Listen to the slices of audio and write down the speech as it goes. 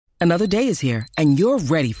Another day is here, and you're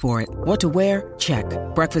ready for it. What to wear? Check.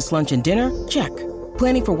 Breakfast, lunch, and dinner? Check.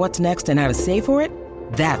 Planning for what's next and how to save for it?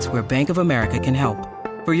 That's where Bank of America can help.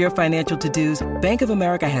 For your financial to-dos, Bank of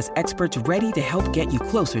America has experts ready to help get you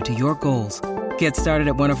closer to your goals. Get started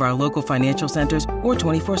at one of our local financial centers or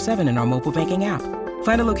 24/7 in our mobile banking app.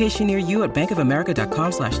 Find a location near you at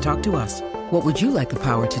bankofamerica.com/talktous. What would you like the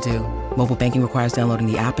power to do? Mobile banking requires downloading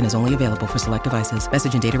the app and is only available for select devices.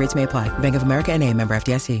 Message and data rates may apply. Bank of America N.A., member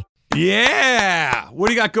FDIC. Yeah! What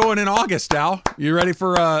do you got going in August, Al? You ready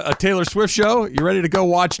for a Taylor Swift show? You ready to go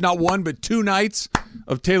watch not one but 2 nights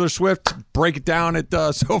of Taylor Swift break it down at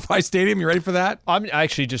SoFi Stadium? You ready for that? I'm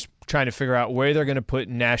actually just trying to figure out where they're going to put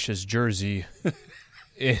Nash's jersey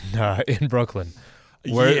in Brooklyn.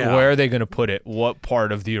 Where are they going to put it? What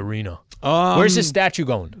part of the arena? Where's his statue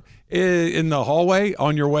going? In the hallway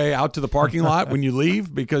on your way out to the parking lot when you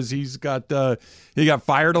leave, because he got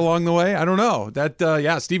fired along the way. I don't know.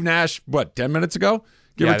 Steve Nash, 10 minutes ago?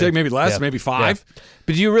 Give or take, maybe less, maybe 5. Yeah.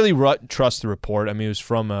 But do you really trust the report? I mean, it was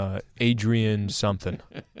from Adrian something.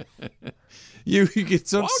 You get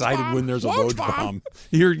so excited when there's a Woj bomb.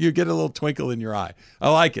 You get a little twinkle in your eye.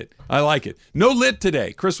 I like it. No lit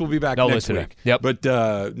today. Chris will be back next week. Yep. But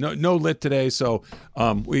no lit today. So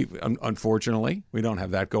we unfortunately we don't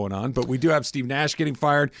have that going on. But we do have Steve Nash getting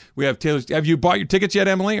fired. We have Taylor. Have you bought your tickets yet,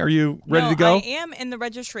 Emily? Are you ready to go? I am in the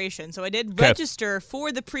registration. So I did register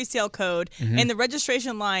for the pre-sale code, and the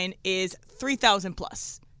registration line is 3,000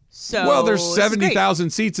 plus. So there's 70,000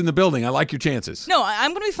 seats in the building. I like your chances. No,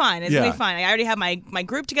 I'm going to be fine. It's going to be fine. I already have my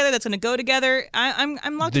group together that's going to go together. I'm locked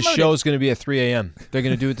and loaded. The show's going to be at 3 a.m. They're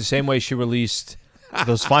going to do it the same way she released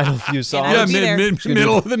those final few songs.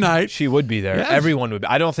 Middle of the night. She would be there. Yes. Everyone would be.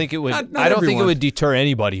 I don't think it would. Not think it would deter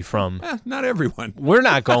anybody from. Not everyone. We're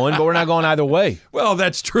not going, but we're not going either way. Well,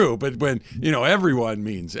 that's true. But when everyone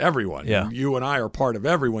means everyone. Yeah. You and I are part of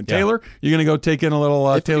everyone. Yeah. Taylor, you're going to go take in a little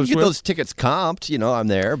Taylor Swift? If you get those tickets comped, I'm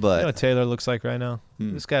there. But you know what Taylor looks like right now?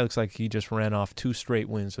 This guy looks like he just ran off 2 straight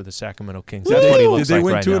wins for the Sacramento Kings. That's what he looks like. Did they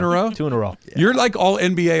win right 2 now. in a row? 2 in a row. Yeah. You're like all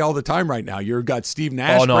NBA all the time right now. You've got Steve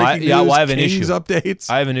Nash breaking news, I have an Kings issue. updates.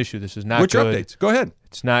 I have an issue. This is not What's good. Your updates? Go ahead.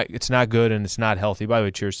 It's not good and it's not healthy. By the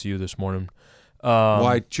way, cheers to you this morning.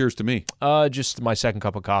 Why cheers to me? Just my second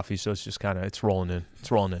cup of coffee, so it's just kind of it's rolling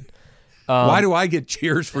in. Why do I get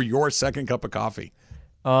cheers for your second cup of coffee?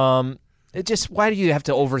 Why do you have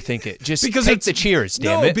to overthink it? Just because take the cheers,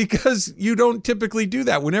 damn it. No, because you don't typically do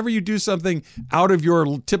that. Whenever you do something out of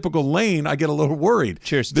your typical lane, I get a little worried.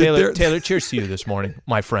 Cheers, Taylor. Cheers to you this morning,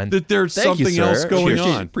 my friend. That there's something else going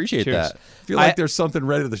on. Appreciate that. I feel like there's something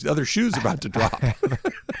ready. The other shoe's about to drop.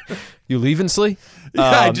 You leaving, Slee?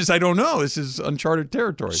 Yeah, I don't know. This is uncharted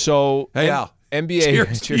territory. So, hey, Al.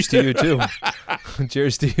 NBA. Cheers to you too.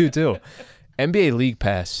 Cheers to you too. NBA League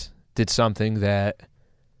Pass did something that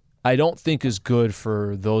I don't think is good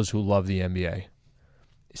for those who love the NBA.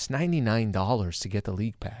 It's $99 to get the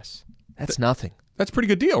League Pass. That's nothing. That's a pretty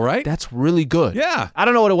good deal, right? That's really good. Yeah. I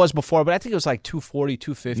don't know what it was before, but I think it was like $240,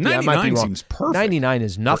 $250. I might be wrong. Seems perfect. $99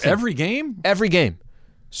 is nothing. For every game? Every game.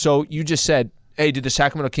 So you just said, hey, did the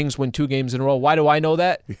Sacramento Kings win 2 games in a row? Why do I know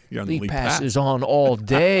that? League Pass is on all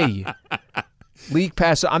day. League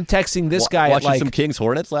Pass. I'm texting this guy watching some Kings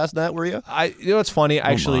Hornets last night. Were you? You know what's funny?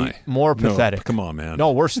 Actually, more pathetic. No, come on, man.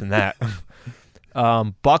 No, worse than that.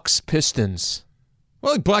 Bucks Pistons.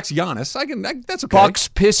 Well, Bucks Giannis. That's okay. Bucks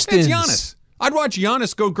Pistons. It's Giannis. I'd watch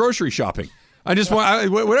Giannis go grocery shopping. I just want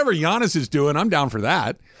whatever Giannis is doing. I'm down for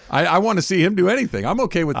that. I want to see him do anything. I'm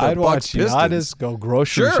okay with the I'd Bucks watch Pistons. Giannis go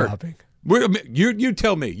grocery shopping. You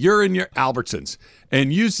tell me. You're in your Albertsons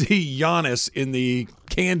and you see Giannis in the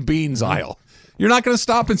canned beans aisle. You're not going to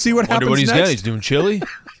stop and see what happens what he's next? Got. He's doing chili?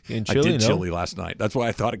 I did chili last night. That's why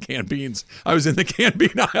I thought of canned beans. I was in the canned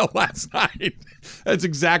bean aisle last night. That's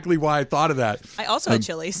exactly why I thought of that. I also had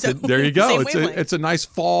chili. So there you go. Same It's a nice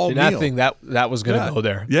fall meal. I think that was going to go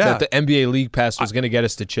there. Yeah. That the NBA League Pass was going to get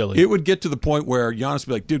us to chili. It would get to the point where Giannis would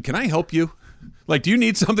be like, dude, can I help you? Like, do you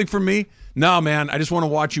need something from me? No, man. I just want to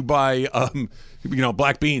watch you buy,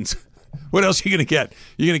 black beans. What else are you going to get?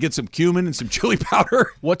 You're going to get some cumin and some chili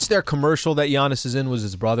powder? What's their commercial that Giannis is in? Was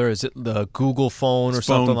his brother? Is it the Google phone or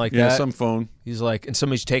something like that? Yeah, some phone. He's like, and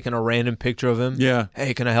somebody's taking a random picture of him. Yeah.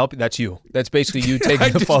 Hey, can I help you? That's you. That's basically you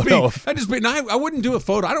taking the photo. I wouldn't do a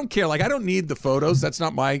photo. I don't care. Like, I don't need the photos. That's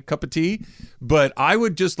not my cup of tea. But I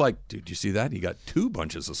would just like, dude, you see that? He got 2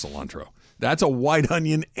 bunches of cilantro. That's a white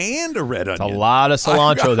onion and a red onion. It's a lot of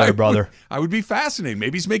cilantro there, brother. I would be fascinated.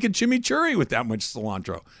 Maybe he's making chimichurri with that much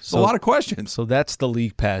cilantro. It's a lot of questions. So that's the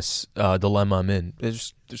League Pass dilemma I'm in.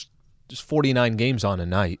 There's 49 games on a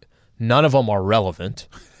night. None of them are relevant.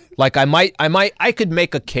 Like I could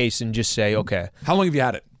make a case and just say, okay. How long have you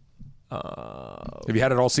had it? Have you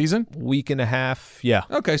had it all season? Week and a half. Yeah.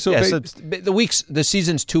 Okay, so the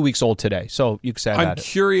season's 2 weeks old today, so you can say I'm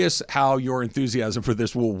curious how your enthusiasm for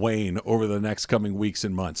this will wane over the next coming weeks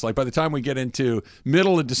and months. Like by the time we get into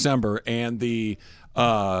middle of December and the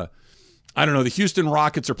Houston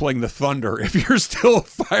Rockets are playing the Thunder, if you're still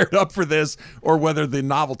fired up for this or whether the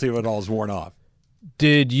novelty of it all is worn off.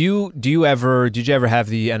 Did you ever have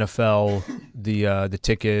the NFL the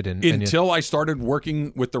ticket until I started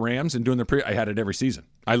working with the Rams and doing I had it every season.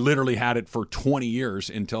 I literally had it for 20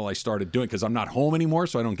 years until I started doing it because I'm not home anymore,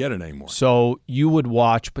 so I don't get it anymore. So you would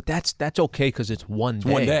watch, but that's okay because it's one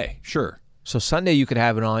day. One day, sure. So Sunday you could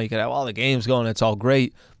have it on. You could have all the games going. It's all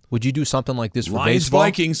great. Would you do something like this for Lions, baseball?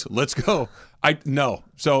 Vikings, let's go. No.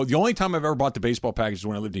 So the only time I've ever bought the baseball package is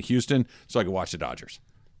when I lived in Houston, so I could watch the Dodgers.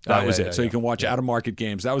 That was it. So you can watch out-of-market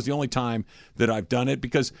games. That was the only time that I've done it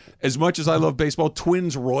because as much as I love baseball,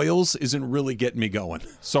 Twins-Royals isn't really getting me going.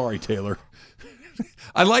 Sorry, Taylor.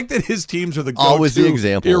 I like that his teams are the always the go-to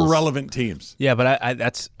examples. irrelevant teams. Yeah, but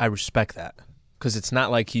I respect that because it's not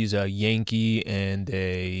like he's a Yankee and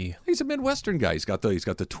a. He's a Midwestern guy. He's got the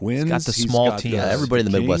Twins. He's got the small teams. Yeah, everybody in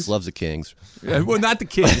the Kings. Midwest loves the Kings. Well, not the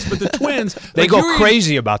Kings, but the Twins. They go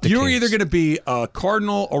crazy about the Kings. You're either going to be a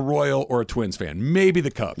Cardinal, a Royal, or a Twins fan. Maybe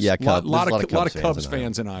the Cubs. Yeah, Cubs. A lot of Cubs Cubs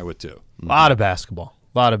fans in Iowa too. A lot of basketball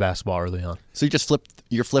early on. So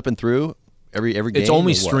you're flipping through every game. It's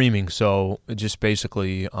only streaming, so it's just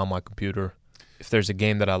basically on my computer. If there's a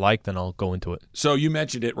game that I like, then I'll go into it. So you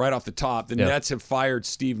mentioned it right off the top. The Nets have fired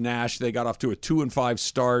Steve Nash. They got off to a 2-5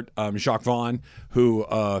 start. Jacques Vaughn, who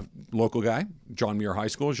local guy, John Muir High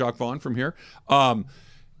School, Jacques Vaughn from here.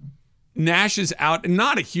 Nash is out.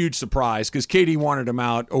 Not a huge surprise because KD wanted him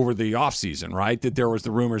out over the offseason, right? That there was the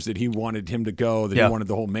rumors that he wanted him to go, that he wanted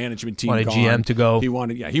the whole management team wanted gone. GM to go. He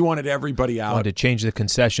wanted everybody out. Wanted to change the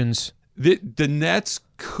concessions. The Nets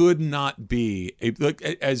could not be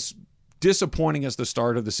as disappointing as the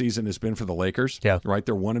start of the season has been for the Lakers. Yeah. Right.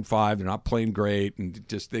 They're 1-5. They're not playing great, and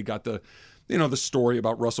just they got the story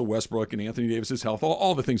about Russell Westbrook and Anthony Davis's health,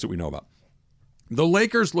 all the things that we know about. The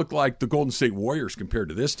Lakers look like the Golden State Warriors compared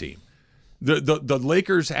to this team. The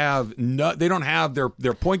Lakers they don't have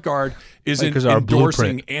their point guard isn't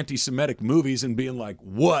endorsing anti-Semitic movies and being like,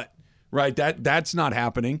 what? Right, that's not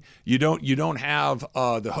happening. You don't have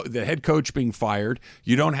the head coach being fired.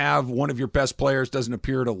 You don't have one of your best players doesn't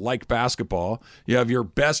appear to like basketball. You have your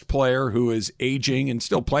best player who is aging and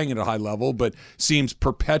still playing at a high level, but seems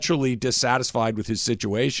perpetually dissatisfied with his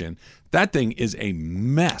situation. That thing is a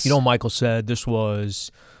mess. Michael said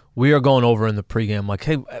we are going over in the pregame like,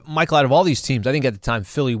 hey, Michael, out of all these teams, I think at the time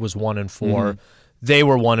Philly was 1-4. Mm-hmm. They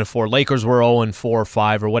were 1-4. Lakers were 0-4 or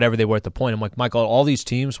 5 or whatever they were at the point. I'm like, Michael, all these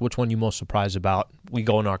teams, which one are you most surprised about? We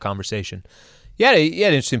go in our conversation. He had an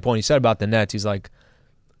interesting point. He said about the Nets. He's like,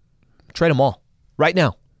 trade them all right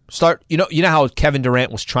now. Start. You know how Kevin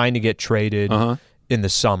Durant was trying to get traded in the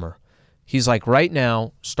summer. He's like, right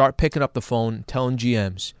now, start picking up the phone, telling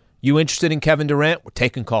GMs, you interested in Kevin Durant? We're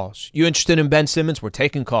taking calls. You interested in Ben Simmons? We're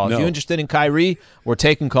taking calls. No. You interested in Kyrie? We're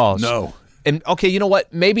taking calls. No. And, okay, you know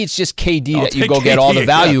what? Maybe it's just KD that you go get all the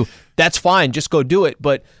value. Yeah. That's fine. Just go do it.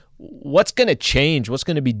 But what's going to change? What's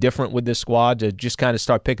going to be different with this squad to just kind of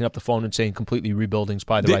start picking up the phone and saying completely rebuilding is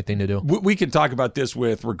probably the right thing to do? We can talk about this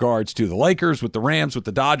with regards to the Lakers, with the Rams, with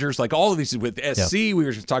the Dodgers, like all of these with SC. Yeah. We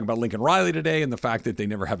were just talking about Lincoln Riley today and the fact that they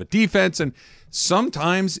never have a defense. And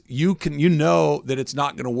sometimes you know that it's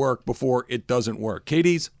not going to work before it doesn't work.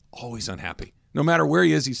 KD's always unhappy. No matter where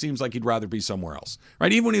he is, he seems like he'd rather be somewhere else,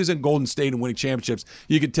 right? Even when he was in Golden State and winning championships,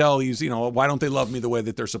 you could tell he's, why don't they love me the way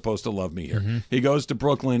that they're supposed to love me here? Mm-hmm. He goes to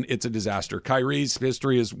Brooklyn, it's a disaster. Kyrie's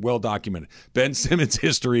history is well documented. Ben Simmons'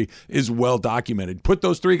 history is well documented. Put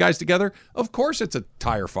those three guys together, of course it's a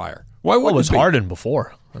tire fire. Why wouldn't it was Harden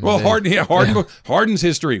before? Harden's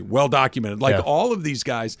history, well documented. Like all of these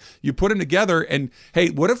guys, you put them together, and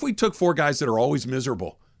hey, what if we took four guys that are always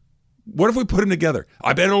miserable? What if we put them together?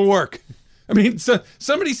 I bet it'll work. I mean,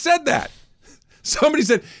 somebody said that. Somebody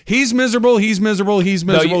said, he's miserable, he's miserable, he's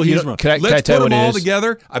miserable, he's miserable. Let's put them all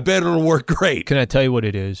together. I bet it'll work great. Can I tell you what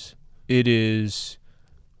it is? It is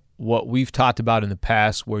what we've talked about in the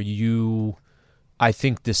past where you, I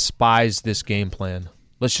think, despise this game plan.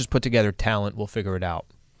 Let's just put together talent. We'll figure it out.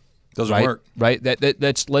 Doesn't work. Right?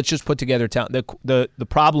 Let's just put together talent. The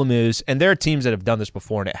problem is, and there are teams that have done this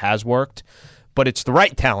before and it has worked, but it's the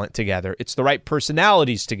right talent together. It's the right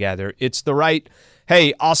personalities together. It's the right,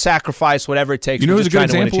 hey, I'll sacrifice whatever it takes. You know who's a good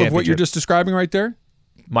example of what you're just describing right there?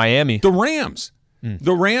 Miami. The Rams.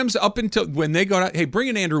 The Rams, up until when they got out, hey, bring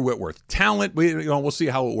in Andrew Whitworth. Talent, we'll see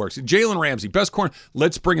how it works. Jalen Ramsey, best corner.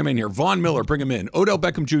 Let's bring him in here. Von Miller, bring him in. Odell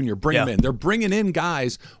Beckham Jr., bring him in. They're bringing in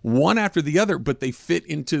guys one after the other, but they fit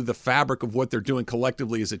into the fabric of what they're doing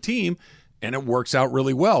collectively as a team. And it works out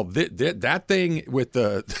really well. That thing with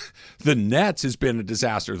the Nets has been a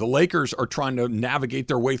disaster. The Lakers are trying to navigate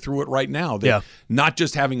their way through it right now. Not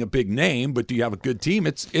just having a big name, but do you have a good team?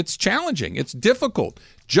 It's challenging. It's difficult.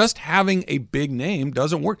 Just having a big name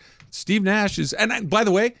doesn't work. Steve Nash is, and by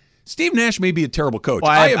the way, Steve Nash may be a terrible coach.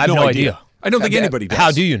 Well, I have no idea. I don't think anybody does. How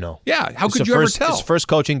do you know? Yeah, how could you ever tell? It's the first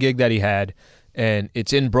coaching gig that he had. And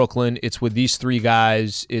it's in Brooklyn. It's with these three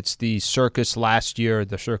guys. It's the circus last year,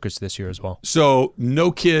 the circus this year as well. So no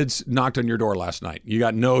kids knocked on your door last night. You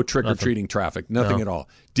got no trick-or-treating traffic, nothing at all.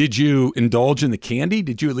 Did you indulge in the candy?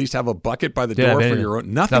 Did you at least have a bucket by the door for your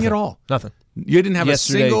own? Nothing at all? Nothing. You didn't have a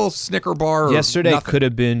single Snicker bar? Yesterday nothing. Could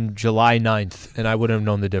have been July 9th, and I wouldn't have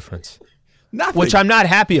known the difference. Nothing. Which I'm not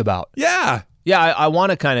happy about. Yeah. Yeah, I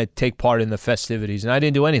want to kind of take part in the festivities, and I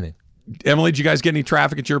didn't do anything. Emily, did you guys get any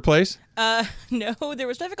traffic at your place? No, there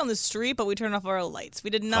was traffic on the street, but we turned off our lights. We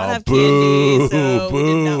did not have candy, so we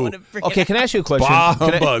did not want to bring Okay, can I ask you a question? Bah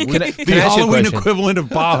humbug. The Halloween equivalent of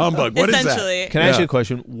bah humbug. What is that? Can I ask you a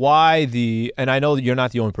question? Why and I know that you're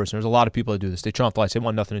not the only person. There's a lot of people that do this. They turn off the lights. They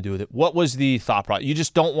want nothing to do with it. What was the thought process? You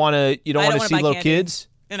just don't want to, see little kids?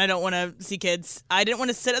 And I don't want to see kids. I didn't want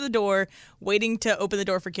to sit at the door waiting to open the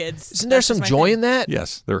door for kids. Isn't there some joy in that?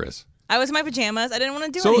 Yes, there is. I was in my pajamas. I didn't want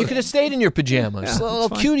to do so anything. You could have stayed in your pajamas. Yeah, little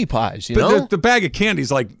cutie pies, you but know? the bag of candy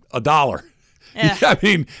is like $1. Yeah. I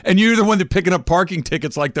mean, and you're the one that picking up parking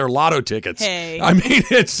tickets like they're lotto tickets. Hey. I mean,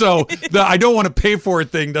 it's so the I don't want to pay for it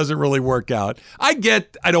thing doesn't really work out. I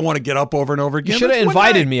don't want to get up over and over again. You should have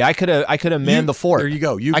invited me. I could have manned the fort. There you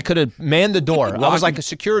go. I could have manned the door. I was like a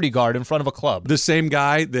security guard in front of a club. The same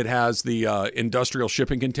guy that has the industrial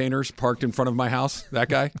shipping containers parked in front of my house. That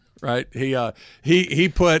guy. Right, he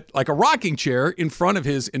put like a rocking chair in front of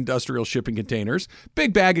his industrial shipping containers,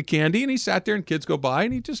 big bag of candy, and he sat there and kids go by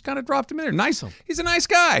and he just kind of dropped them in there. Nice, he's a nice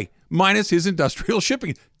guy, minus his industrial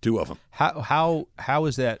shipping. 2 of them. How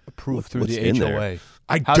is that approved through the HOA?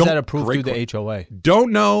 How's that approved through the HOA?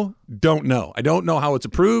 Don't know. I don't know how it's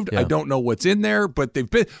approved. Yeah. I don't know what's in there, but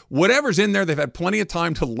whatever's in there, they've had plenty of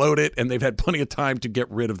time to load it, and they've had plenty of time to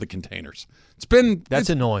get rid of the containers.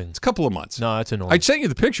 Annoying. It's a couple of months. No, that's annoying. I sent you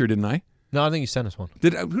the picture, didn't I? No, I think you sent us one.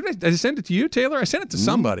 Did I send it to you, Taylor? I sent it to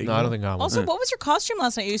somebody. No, I don't think I was. Also, what was your costume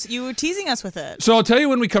last night? You were teasing us with it. So I'll tell you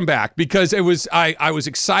when we come back, because it was I was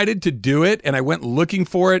excited to do it, and I went looking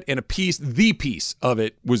for it, and the piece of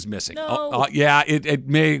it was missing. No. Yeah,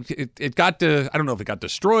 it got I don't know if it got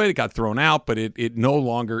destroyed, it got thrown out, but it no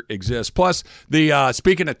longer exists. Plus, the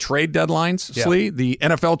speaking of trade deadlines, Slee, the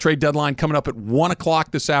NFL trade deadline coming up at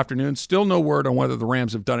 1:00 this afternoon. Still no word on whether the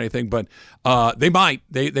Rams have done anything, but they might.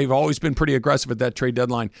 They've always been pretty aggressive at that trade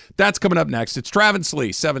deadline. That's coming up next. It's Travis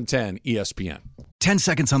Lee, 710 ESPN. 10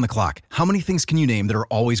 seconds on the clock. How many things can you name that are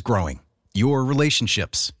always growing? Your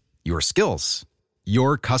relationships, your skills,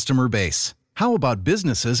 your customer base. How about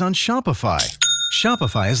businesses on Shopify?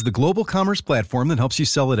 Shopify is the global commerce platform that helps you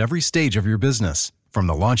sell at every stage of your business. From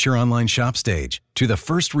the launch your online shop stage to the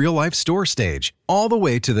first real-life store stage, all the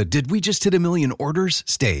way to the did we just hit 1 million orders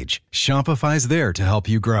stage. Shopify's there to help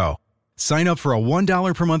you grow. Sign up for a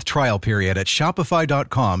 $1 per month trial period at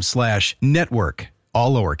shopify.com/network,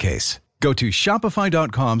 all lowercase. Go to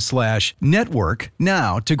shopify.com/network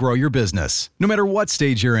now to grow your business, no matter what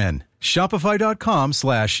stage you're in.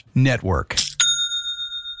 Shopify.com/network.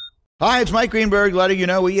 Hi, it's Mike Greenberg letting you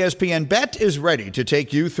know ESPN Bet is ready to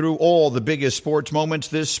take you through all the biggest sports moments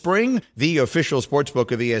this spring. The official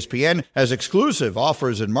sportsbook of ESPN has exclusive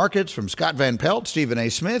offers and markets from Scott Van Pelt, Stephen A.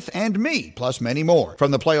 Smith, and me, plus many more. From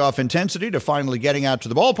the playoff intensity to finally getting out to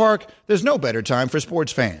the ballpark, there's no better time for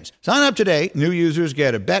sports fans. Sign up today. New users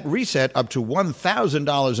get a bet reset up to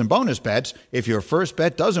 $1,000 in bonus bets if your first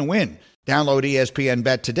bet doesn't win. Download ESPN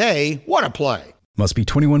Bet today. What a play. Must be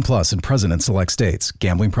 21 plus and present in select states.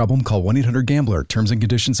 Gambling problem? Call 1-800-GAMBLER. Terms and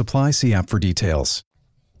conditions apply. See app for details.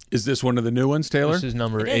 Is this one of the new ones, Taylor? This is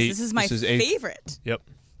number 8. This is my favorite. Yep.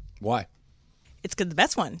 Why? It's the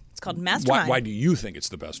best one. It's called Mastermind. Why do you think it's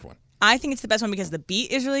the best one? I think it's the best one because the beat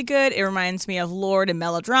is really good. It reminds me of Lord and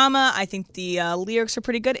Melodrama. I think the lyrics are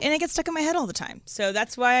pretty good, and it gets stuck in my head all the time. So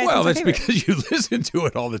that's why I think it's my favorite. Because you listen to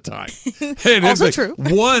it all the time. Also true.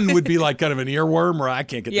 One would be like kind of an earworm where I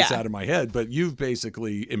can't get this out of my head, but you've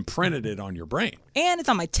basically imprinted it on your brain. And it's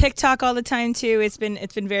on my TikTok all the time, too. It's been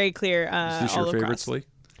very clear Is this your favorite, Slee?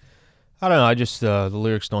 I don't know. I just the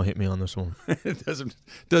lyrics don't hit me on this one. It doesn't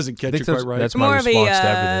catch you quite right. That's my more response of to a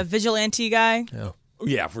everything. vigilante guy. Yeah.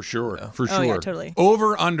 Yeah, for sure. For sure. Oh, yeah, totally.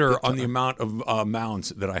 Over, under on the amount of mounds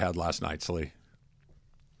that I had last night, Slee.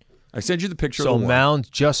 I sent you the picture of the one. mounds,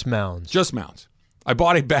 just mounds. Just mounds. I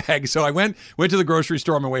bought a bag. So I went to the grocery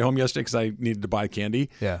store on my way home yesterday because I needed to buy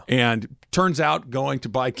candy. Yeah. And turns out going to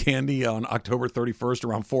buy candy on October 31st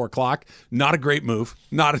around 4 o'clock, not a great move.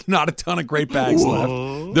 Not a ton of great bags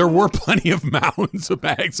left. There were plenty of mounds of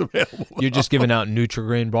bags available. You're just giving out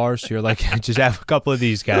Nutri-Grain bars. You're like, just have a couple of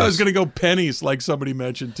these guys. I was going to go pennies like somebody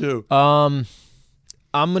mentioned too.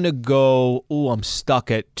 I'm going to go, I'm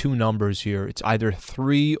stuck at two numbers here. It's either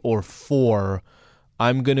 3 or 4.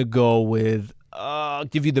 I'm going to go with, I'll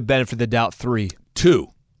give you the benefit of the doubt, 3. 2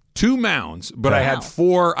 mounds, but Wow.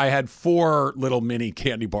 I had four little mini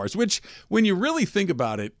candy bars, which when you really think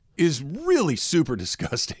about it is really super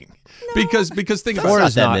disgusting. Because think about it. 4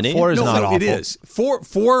 is that not many. 4 is No, not awful. it is.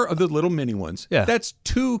 Four of the little mini ones. Yeah. That's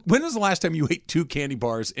 2. When was the last time you ate 2 candy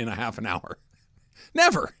bars in a half an hour?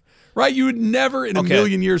 Never. Right? You would never in a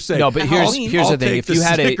million years say, No, but here's the I'll thing. take If you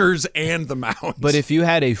had Snickers and the mounds. But if you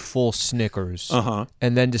had a full Snickers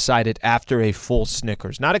and then decided after a full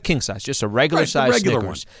Snickers, not a king size, just a regular Right, the size regular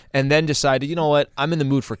Snickers, one. and then decided, you know what, I'm in the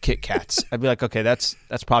mood for Kit Kats, I'd be like, okay, that's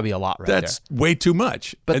probably a lot right that's there. way too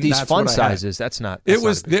much. But And these that's fun what I had. sizes, that's not. It That's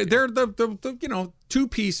was not a big deal. they're the 2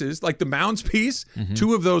 pieces, like the mounds piece. Mm-hmm.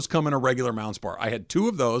 2 of those come in a regular mounds bar. I had 2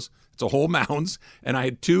 of those. It's a whole mounds, and I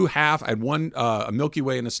had 2 half. I had one a Milky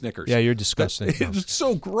Way and a Snickers. Yeah, you're disgusting. It was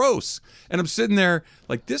so gross, and I'm sitting there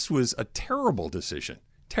like this was a terrible decision.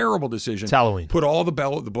 Terrible decision. It's Halloween. Put all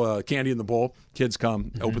the candy in the bowl. Kids come,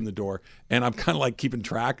 Mm-hmm. open the door, and I'm kind of like keeping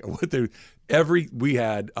track of what they. We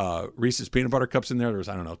had Reese's peanut butter cups in there. There was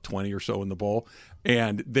 20 or so in the bowl,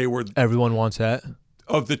 and they were. Everyone wants that.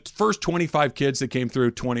 Of the first 25 kids that came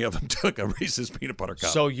through, 20 of them took a Reese's peanut butter cup.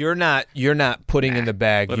 So you're not putting in the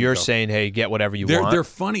bag. let 'em You're go. saying, hey, get whatever you They're want.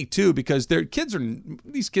 funny too because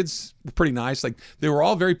these kids were pretty nice. Like they were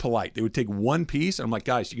all very polite. They would take one piece, and I'm like,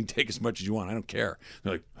 guys, you can take as much as you want. I don't care.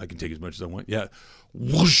 They're like, I can take as much as I want. Yeah,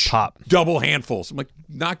 whoosh, Pop. double handfuls. I'm like,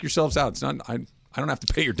 knock yourselves out. It's not. I don't have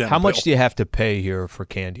to pay your dental How much bill. do you have to pay here for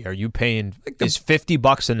candy? Are you paying? Is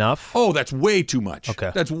 $50 enough? Oh, that's way too much.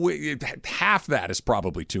 Okay. That's half that is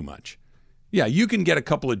probably too much. Yeah, you can get a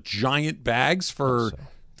couple of giant bags for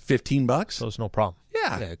 $15. So it's no problem.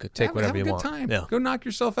 Yeah. you could take whatever you want. Have a good time. Yeah. Go knock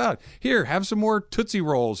yourself out. Here, have some more Tootsie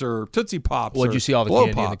Rolls or Tootsie Pops. Well, or did you see all the Blow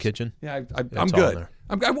candy in the Pops. kitchen? Yeah, I'm It's all in good. there.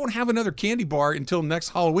 I won't have another candy bar until next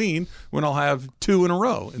Halloween when I'll have 2 in a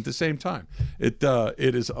row at the same time. It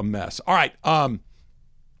is a mess. All right.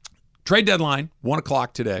 Trade deadline, 1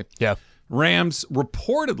 o'clock today. Yeah. Rams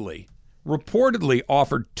reportedly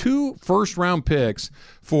offered 2 first-round picks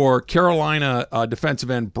for Carolina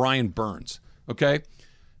defensive end Brian Burns. Okay?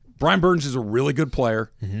 Brian Burns is a really good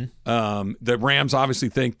player. Mm-hmm. The Rams obviously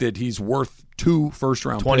think that he's worth 2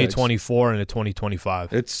 first-round picks. 2024 and a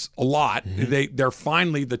 2025. It's a lot. Mm-hmm. They're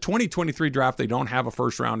finally, the 2023 draft, they don't have a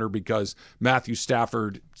first-rounder because Matthew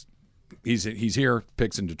Stafford, he's here,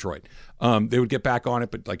 picks in Detroit. They would get back on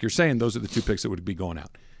it, but like you're saying, those are the 2 picks that would be going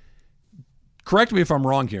out. Correct me if I'm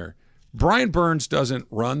wrong here. Brian Burns doesn't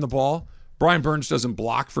run the ball. Brian Burns doesn't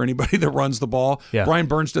block for anybody that runs the ball. Yeah. Brian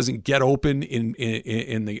Burns doesn't get open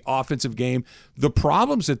in the offensive game. The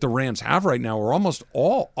problems that the Rams have right now are almost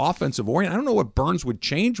all offensive oriented. I don't know what Burns would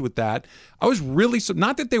change with that. I was really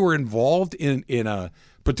not that they were involved in a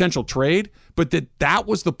potential trade, but that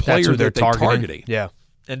was the That's player who they're that they're targeting. Yeah.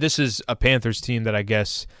 And this is a Panthers team that I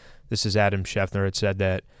guess, this is Adam Schefter had said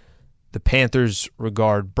that the Panthers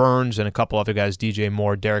regard Burns and a couple other guys, DJ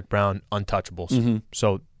Moore, Derek Brown, untouchables. Mm-hmm.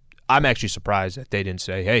 So I'm actually surprised that they didn't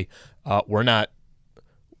say, hey, we're not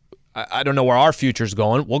 – I don't know where our future's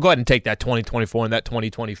going. We'll go ahead and take that 2024 and that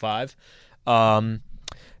 2025. I'm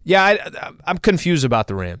confused about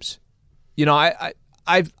the Rams. You know,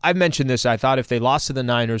 I've mentioned this. I thought if they lost to the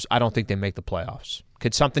Niners, I don't think they make the playoffs.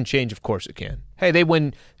 Could something change? Of course it can. Hey, they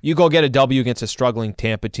win. You go get a W against a struggling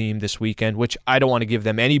Tampa team this weekend, which I don't want to give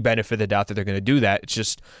them any benefit of the doubt that they're going to do that. It's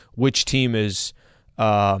just which team is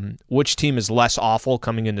less awful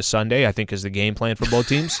coming into Sunday, I think, is the game plan for both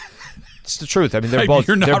teams. It's the truth. I mean, they're both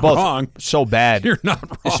wrong. so bad. You're not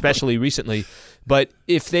wrong. Especially recently. But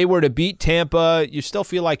if they were to beat Tampa, you still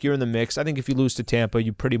feel like you're in the mix. I think if you lose to Tampa,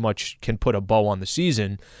 you pretty much can put a bow on the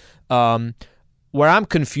season. Where I'm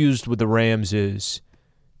confused with the Rams is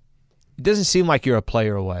it doesn't seem like you're a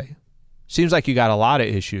player away. Seems like you got a lot of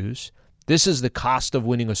issues. This is the cost of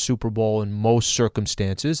winning a Super Bowl in most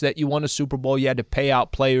circumstances. That you won a Super Bowl, you had to pay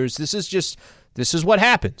out players. This is what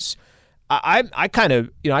happens. I kind of,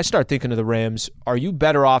 I start thinking of the Rams, are you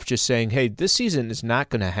better off just saying, hey, this season is not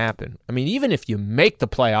going to happen? I mean, even if you make the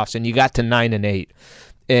playoffs and you got to 9-8,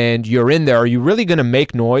 and you're in there, are you really going to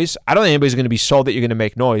make noise? I don't think anybody's going to be sold that you're going to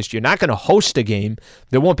make noise. You're not going to host a game.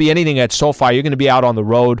 There won't be anything at SoFi. You're going to be out on the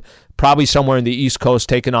road, probably somewhere in the East Coast,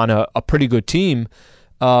 taking on a pretty good team.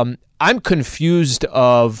 I'm confused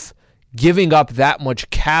of giving up that much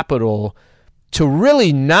capital to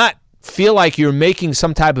really not feel like you're making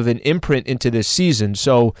some type of an imprint into this season.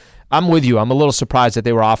 So I'm with you. I'm a little surprised that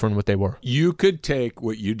they were offering what they were. You could take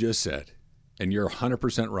what you just said, and you're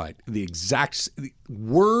 100% right. The exact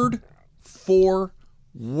word for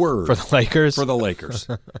word. For the Lakers? For the Lakers.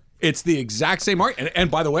 It's the exact same argument. And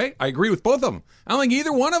by the way, I agree with both of them. I don't think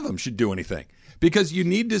either one of them should do anything because you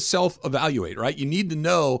need to self-evaluate, right? You need to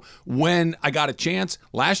know when I got a chance.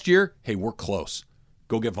 Last year, hey, we're close.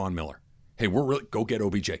 Go get Von Miller. Hey, go get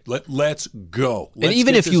OBJ. Let's go. And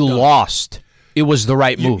even if you lost, it was the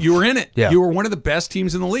right move. You were in it. Yeah. You were one of the best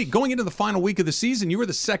teams in the league. Going into the final week of the season, you were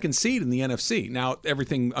the second seed in the NFC. Now,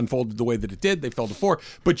 everything unfolded the way that it did. They fell to 4,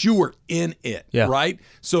 but you were in it, right?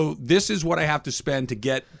 So this is what I have to spend to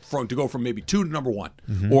go from maybe 2 to number 1,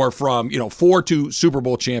 or from 4 to Super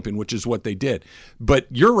Bowl champion, which is what they did. But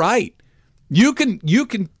you're right. You can.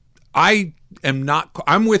 I'm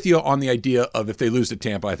with you on the idea of if they lose to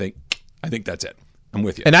Tampa, I think that's it. I'm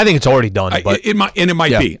with you. And I think it's already done. But it might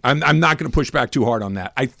be. I'm not going to push back too hard on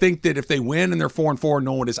that. I think that if they win and they're 4-4,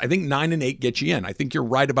 no one is. I think 9-8 gets you in. I think you're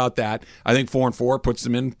right about that. I think 4-4 puts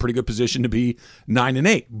them in pretty good position to be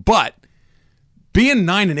 9-8. But being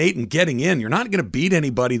 9-8 and getting in, you're not going to beat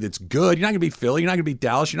anybody that's good. You're not going to beat Philly. You're not going to beat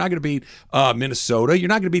Dallas. You're not going to beat Minnesota. You're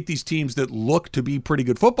not going to beat these teams that look to be pretty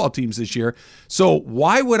good football teams this year. So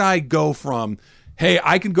why would I go from, hey,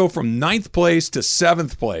 I can go from 9th place to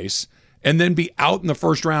 7th place and then be out in the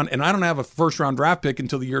first round, and I don't have a first-round draft pick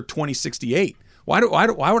until the year 2068. Why would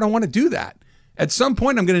I want to do that? At some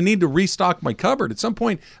point, I'm going to need to restock my cupboard. At some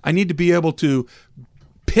point, I need to be able to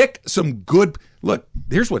pick some good – look,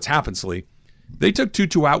 here's what's happened, Slee. They took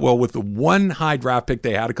Tutu Atwell with the one high draft pick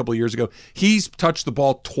they had a couple of years ago. He's touched the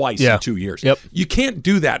ball twice in 2 years. Yep. You can't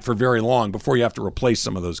do that for very long before you have to replace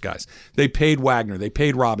some of those guys. They paid Wagner. They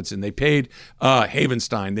paid Robinson. They paid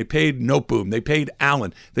Havenstein. They paid Noteboom. They paid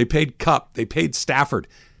Allen. They paid Kupp. They paid Stafford.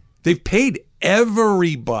 They've paid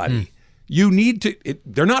everybody. You need to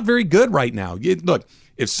they're not very good right now. Look,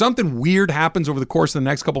 if something weird happens over the course of the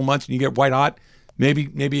next couple of months and you get white hot,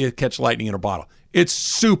 maybe you catch lightning in a bottle. It's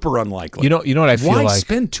super unlikely. You know what I feel like? Why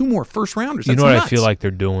spend 2 more first rounders? You know what I feel like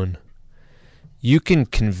they're doing? You can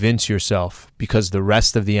convince yourself because the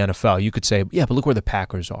rest of the NFL, you could say, yeah, but look where the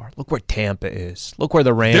Packers are. Look where Tampa is. Look where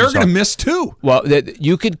the Rams are. They're going to miss too. Well,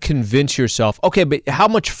 you could convince yourself, okay, but how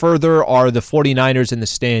much further are the 49ers in the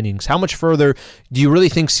standings? How much further do you really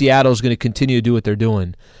think Seattle's going to continue to do what they're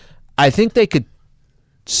doing? I think they could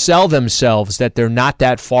sell themselves that they're not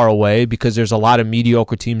that far away because there's a lot of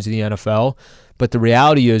mediocre teams in the NFL. But the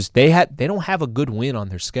reality is they don't have a good win on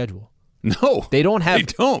their schedule. No, they don't have.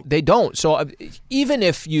 They don't. So even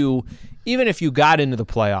if you got into the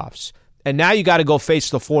playoffs and now you got to go face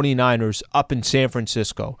the 49ers up in San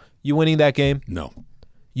Francisco, you winning that game? No.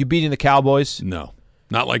 You beating the Cowboys? No,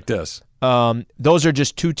 not like this. Those are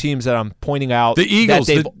just 2 teams that I'm pointing out. The Eagles,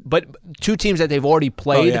 but 2 teams that they've already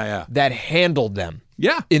played that handled them.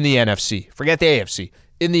 Yeah. In the NFC, forget the AFC.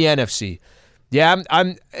 In the NFC. Yeah,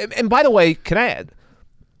 and by the way, can I add,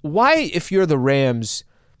 why, if you're the Rams,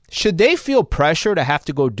 should they feel pressure to have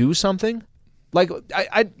to go do something? Like,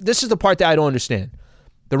 this is the part that I don't understand.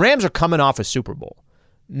 The Rams are coming off a Super Bowl.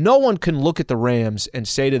 No one can look at the Rams and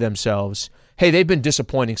say to themselves, hey, they've been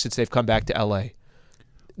disappointing since they've come back to L.A.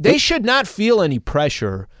 They should not feel any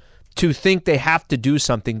pressure to think they have to do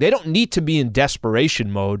something. They don't need to be in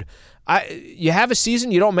desperation mode. You have a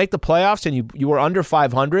season, you don't make the playoffs, and you were under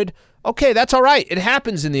 500. Okay, that's all right. It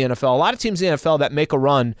happens in the NFL. A lot of teams in the NFL that make a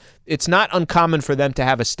run, it's not uncommon for them to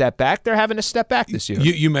have a step back. They're having a step back this year.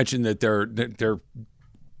 You mentioned that they're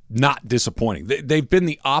not disappointing. They've been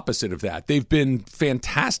the opposite of that. They've been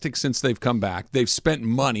fantastic since they've come back. They've spent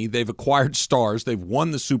money. They've acquired stars. They've won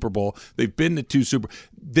the Super Bowl. They've been to 2 Super Bowls.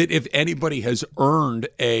 That if anybody has earned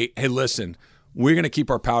hey, listen, we're going to keep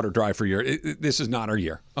our powder dry for a year. This is not our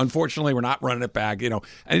year. Unfortunately, we're not running it back. And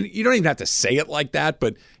you don't even have to say it like that,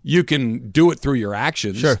 but you can do it through your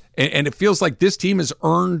actions. Sure. And it feels like this team has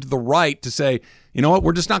earned the right to say, you know what,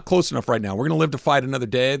 we're just not close enough right now. We're going to live to fight another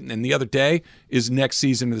day, and the other day is next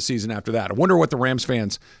season or the season after that. I wonder what the Rams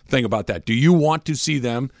fans think about that. Do you want to see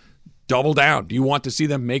them double down? Do you want to see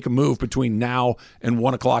them make a move between now and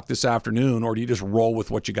 1 o'clock this afternoon, or do you just roll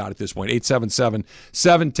with what you got at this point?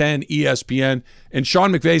 877-710-ESPN. And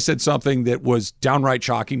Sean McVay said something that was downright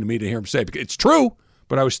shocking to me to hear him say. It's true,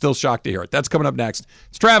 but I was still shocked to hear it. That's coming up next.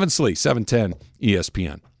 It's Travis Slee, 710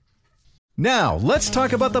 ESPN. Now, let's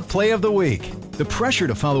talk about the play of the week. The pressure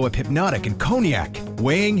to follow up Hypnotic and Cognac,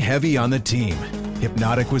 weighing heavy on the team.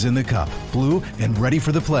 Hypnotic was in the cup, blue, and ready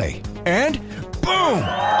for the play. And boom!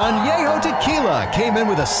 Añejo Tequila came in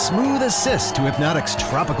with a smooth assist to Hypnotic's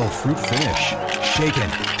tropical fruit finish. Shaken,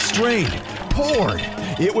 strained, poured.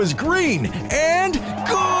 It was green and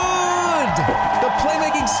good! The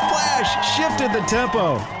playmaking splash shifted the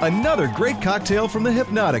tempo. Another great cocktail from the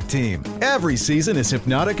Hypnotic team. Every season is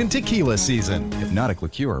Hypnotic and Tequila season. Hypnotic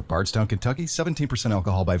Liqueur, Bardstown, Kentucky, 17%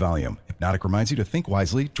 alcohol by volume. Hypnotic reminds you to think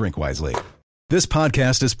wisely, drink wisely. This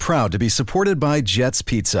podcast is proud to be supported by Jets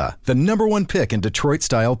Pizza, the #1 pick in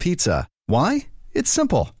Detroit-style pizza. Why? It's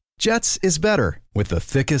simple. Jets is better. With the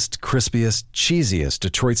thickest, crispiest, cheesiest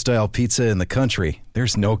Detroit-style pizza in the country,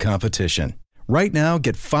 there's no competition. Right now,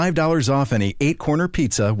 get $5 off any 8-corner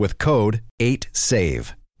pizza with code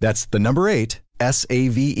 8SAVE. That's the number 8,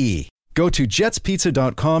 S-A-V-E. Go to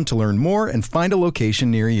jetspizza.com to learn more and find a location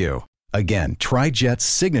near you. Again, try Jet's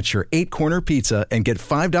signature 8-corner pizza and get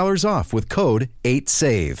 $5 off with code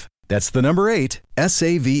 8SAVE. That's the number 8,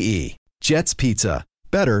 S-A-V-E. Jet's Pizza.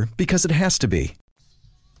 Better because it has to be.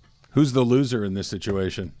 Who's the loser in this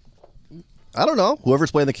situation? I don't know.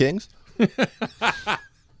 Whoever's playing the Kings.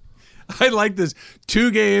 I like this.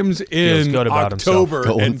 2 games in October,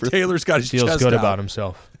 and Taylor's got his chest out. Feels good about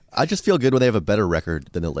himself. I just feel good when they have a better record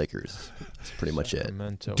than the Lakers. That's pretty much it.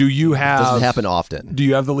 Do you have? It doesn't happen often. Do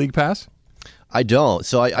you have the league pass? I don't.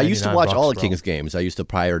 So I used to watch all the Kings games. I used to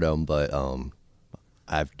pirate them, but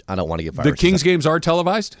I don't want to get The Kings games are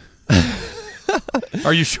televised?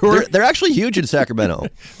 Are you sure? They're actually huge in Sacramento.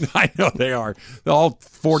 I know they are. All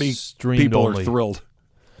 40 people are thrilled.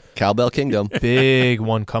 Cowbell Kingdom. Big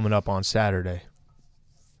one coming up on Saturday.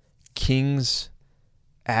 Kings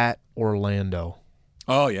at Orlando.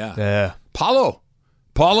 Oh, yeah. Yeah.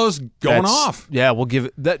 Paulo's going off. Yeah, we'll give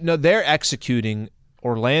it that. No, they're executing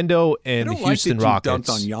Orlando and the Houston Rockets.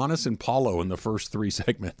 Dunked on Giannis and Paulo in the first 3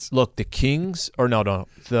 segments. Look, the Kings,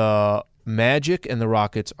 the Magic and the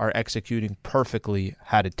Rockets are executing perfectly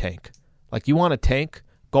how to tank. Like, you want to tank,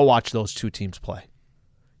 go watch those 2 teams play.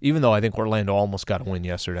 Even though I think Orlando almost got a win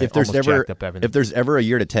yesterday. If there's ever a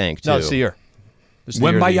year to tank, too. No, it's the year.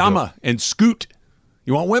 Wembayama and Scoot.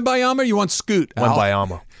 You want Wembayama or you want Scoot?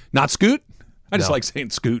 Wembayama. Not Scoot? I just like saying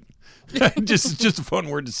Scoot. just a fun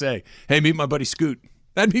word to say. Hey, meet my buddy Scoot.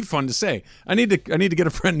 That'd be fun to say. I need to get a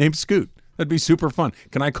friend named Scoot. That'd be super fun.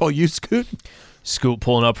 Can I call you Scoot? Scoot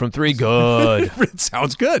pulling up from 3. Good. It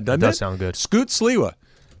sounds good, doesn't it? It does sound good. Scoot Sliwa.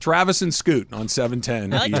 Travis and Scoot on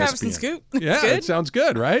 710. I like ESPN. Travis and Scoot. Yeah, it sounds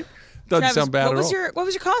good, right? Doesn't Travis, sound bad at all. What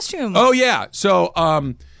was your costume? Oh, yeah. So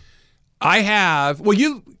I have – well,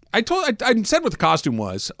 I said what the costume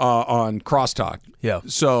was on Crosstalk. Yeah.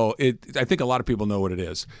 So I think a lot of people know what it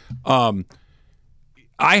is. I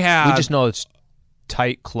have – we just know it's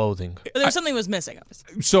tight clothing. There's something was missing.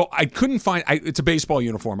 So I couldn't find it's a baseball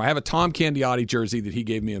uniform. I have a Tom Candiotti jersey that he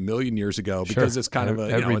gave me 1,000,000 years ago because it's kind of a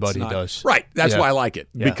everybody it's not, does. Right. That's why I like it.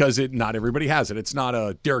 Yeah. Because not everybody has it. It's not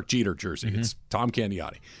a Derek Jeter jersey. Mm-hmm. It's Tom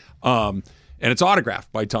Candiotti. And it's autographed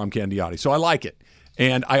by Tom Candiotti. So I like it.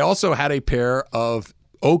 And I also had a pair of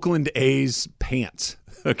Oakland A's pants,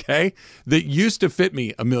 okay, that used to fit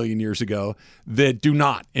me 1,000,000 years ago that do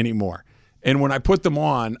not anymore. And when I put them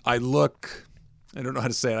on, I don't know how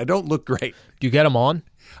to say it. I don't look great. Do you get them on?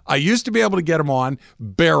 I used to be able to get them on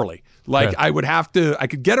barely. Like I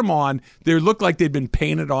could get them on. They looked like they'd been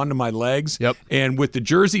painted onto my legs. Yep. And with the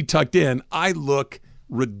jersey tucked in, I look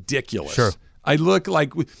ridiculous. Sure. I look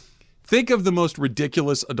like, think of the most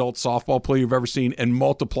ridiculous adult softball player you've ever seen and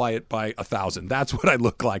multiply it by 1,000. That's what I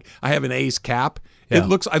look like. I have an A's cap. Yeah.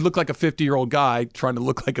 I look like a 50-year-old guy trying to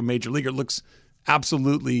look like a major leaguer. It looks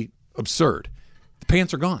absolutely absurd. The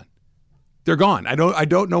pants are gone. They're gone. I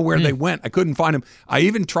don't know where they went. I couldn't find them. I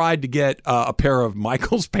even tried to get a pair of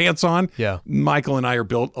Michael's pants on. Yeah. Michael and I are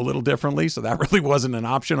built a little differently, so that really wasn't an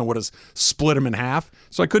option. I would have split him in half,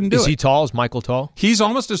 so I couldn't do it. Is he tall? Is Michael tall? He's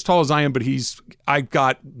almost as tall as I am, but I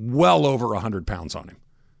got well over 100 pounds on him.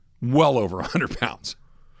 Well over 100 pounds.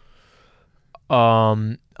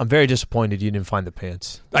 I'm very disappointed you didn't find the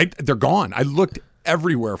pants. They're gone. I looked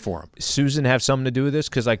everywhere for them. Susan have something to do with this?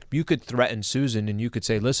 Because you could threaten Susan and you could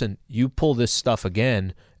say, listen, you pull this stuff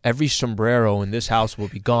again, every sombrero in this house will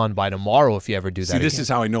be gone by tomorrow if you ever do that again. This is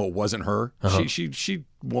how I know it wasn't her. Uh-huh. She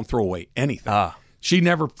won't throw away anything. She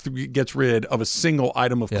never gets rid of a single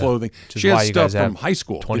item of clothing. She has stuff from high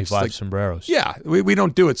school. 25 sombreros. Yeah, we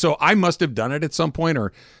don't do it. So I must have done it at some point,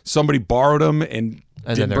 or somebody borrowed them and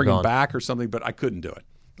didn't bring them back or something, but I couldn't do it.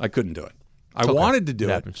 I wanted to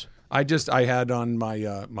do it. I had on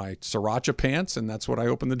my my Sriracha pants, and that's what I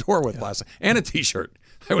opened the door with last night, and a T-shirt.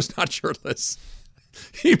 I was not shirtless.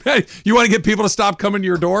 You want to get people to stop coming to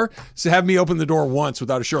your door? So have me open the door once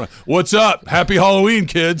without a shirt on. What's up? Happy Halloween,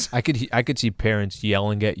 kids. I could see parents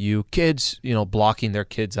yelling at you, kids, blocking their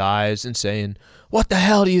kids' eyes and saying, "What the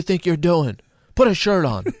hell do you think you're doing? Put a shirt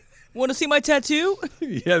on." Want to see my tattoo?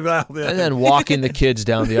 Yeah, and then walking the kids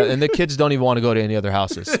down and the kids don't even want to go to any other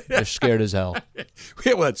houses. They're scared as hell.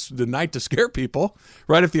 Yeah, well, it's the night to scare people,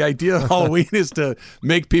 right? If the idea of Halloween is to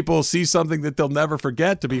make people see something that they'll never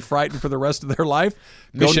forget, to be frightened for the rest of their life,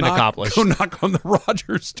 mission accomplished. Go knock on the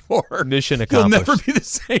Rogers door. Mission accomplished. You'll never be the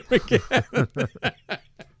same again.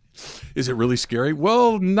 Is it really scary?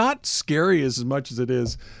 Well, not scary as much as it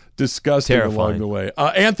is disgusting along the way.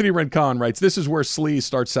 Anthony Rincon writes, this is where Slee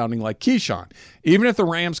starts sounding like Keyshawn. Even if the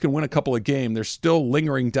Rams can win a couple of games, there's still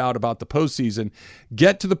lingering doubt about the postseason.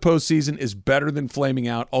 Get to the postseason is better than flaming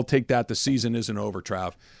out. I'll take that. The season isn't over,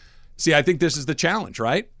 Trav. See, I think this is the challenge,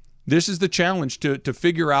 right? This is the challenge to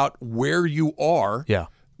figure out where you are. Yeah.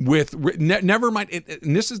 Never mind.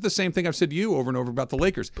 And this is the same thing I've said to you over and over about the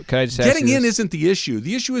Lakers. Can I just Getting in isn't the issue.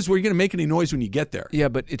 The issue is where you're going to make any noise when you get there. Yeah,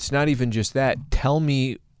 but it's not even just that. Tell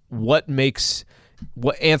me what makes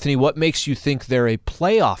you think they're a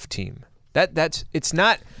playoff team? That's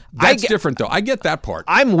different though. I get that part.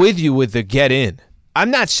 I'm with you with the get in.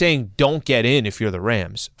 I'm not saying don't get in if you're the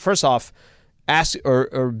Rams. First off, ask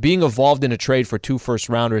or being involved in a trade for 2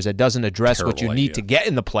 first-rounders that doesn't address what you need to get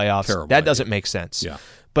in the playoffs. That doesn't make sense. Yeah.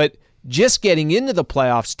 But just getting into the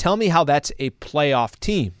playoffs, tell me how that's a playoff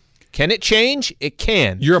team. Can it change? It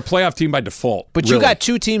can. You're a playoff team by default. But you got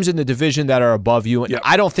 2 teams in the division that are above you, and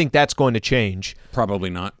I don't think that's going to change. Probably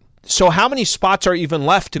not. So how many spots are even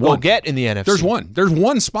left to go get in the NFC? There's one. There's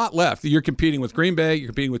one spot left. You're competing with Green Bay. You're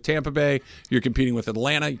competing with Tampa Bay. You're competing with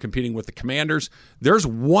Atlanta. You're competing with the Commanders. There's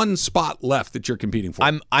one spot left that you're competing for.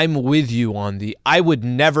 I'm with you on I would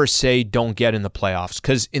never say don't get in the playoffs,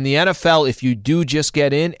 because in the NFL, if you do just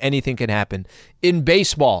get in, anything can happen. In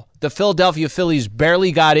baseball, the Philadelphia Phillies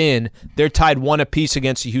barely got in. They're tied 1 apiece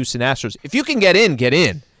against the Houston Astros. If you can get in, get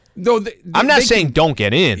in. No, I'm not saying don't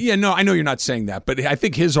get in. Yeah, no, I know you're not saying that, but I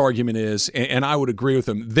think his argument is, and I would agree with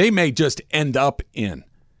him, they may just end up in.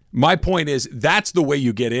 My point is that's the way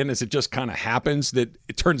you get in, is it just kind of happens that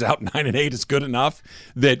it turns out 9-8 is good enough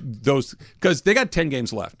that those, because they got 10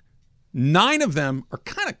 games left. 9 of them are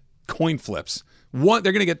kind of coin flips. One,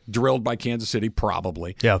 they're going to get drilled by Kansas City,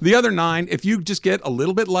 probably. Yeah. The other 9, if you just get a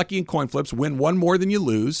little bit lucky in coin flips, win 1 more than you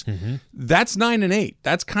lose, that's 9-8.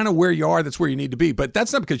 That's kind of where you are. That's where you need to be. But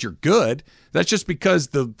that's not because you're good. That's just because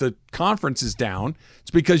the conference is down.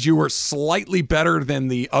 It's because you were slightly better than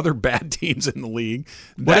the other bad teams in the league.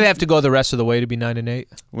 What do they have to go the rest of the way to be 9-8?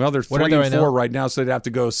 Well, they're 3-4 right now, so they'd have to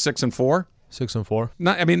go 6-4. 6-4.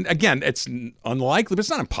 Not, I mean, again, it's unlikely, but it's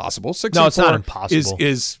not impossible. 6-4. No, it's not impossible.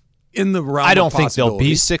 Is in the realm. I don't think they'll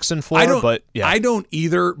be 6-4, but yeah. I don't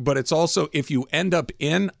either, but it's also, if you end up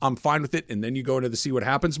in, I'm fine with it, and then you go into the see what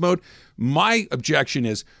happens mode. My objection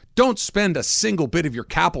is don't spend a single bit of your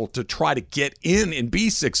capital to try to get in and be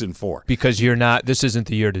 6-4. Because this isn't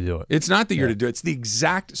the year to do it. It's not the year to do it. It's the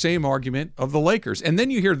exact same argument of the Lakers. And then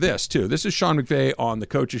you hear this, too. This is Sean McVay on the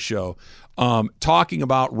Coach's Show talking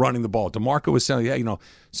about running the ball. DeMarco was saying,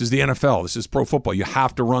 this is the NFL. This is pro football. You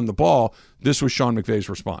have to run the ball. This was Sean McVay's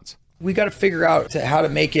response. We got to figure out how to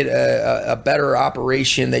make it a better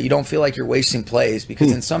operation that you don't feel like you're wasting plays,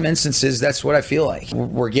 because in some instances, that's what I feel like.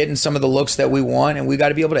 We're getting some of the looks that we want, and we got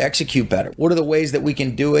to be able to execute better. What are the ways that we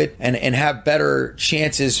can do it and have better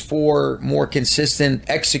chances for more consistent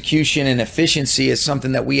execution and efficiency is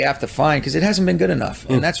something that we have to find, because it hasn't been good enough.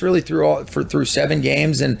 And that's really through 7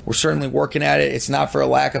 games, and we're certainly working at it. It's not for a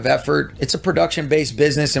lack of effort. It's a production-based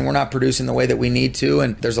business, and we're not producing the way that we need to,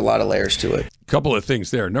 and there's a lot of layers to it. Couple of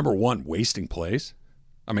things there. Number one, wasting plays.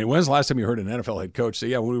 I mean, when's the last time you heard an NFL head coach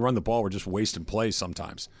say, when we run the ball, we're just wasting plays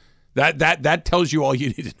sometimes? That tells you all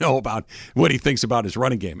you need to know about what he thinks about his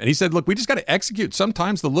running game. And he said, look, we just got to execute.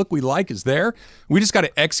 Sometimes the look we like is there. We just got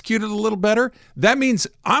to execute it a little better. That means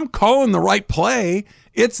I'm calling the right play.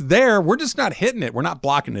 It's there. We're just not hitting it. We're not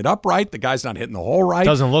blocking it up right. The guy's not hitting the hole right.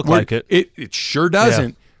 Doesn't look like it. It sure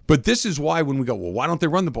doesn't. Yeah. But this is why when we go, why don't they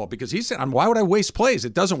run the ball? Because he said, why would I waste plays?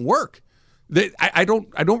 It doesn't work. I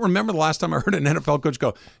don't remember the last time I heard an NFL coach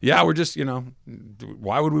go, we're just,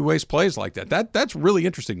 why would we waste plays like that? That's really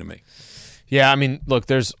interesting to me. Yeah, I mean, look,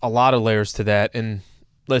 there's a lot of layers to that. And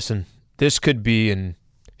listen, this could be, and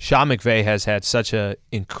Sean McVay has had such an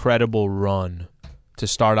incredible run to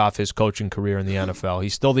start off his coaching career in the NFL.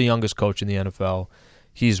 He's still the youngest coach in the NFL.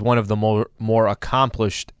 He's one of the more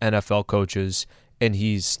accomplished NFL coaches, and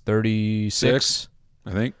he's 36,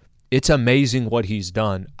 I think. It's amazing what he's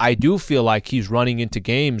done. I do feel like he's running into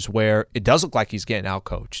games where it does look like he's getting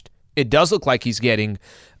outcoached. It does look like he's getting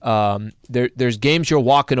there's games you're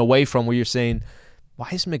walking away from where you're saying, why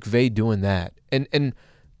is McVay doing that? And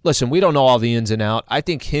listen, we don't know all the ins and outs. I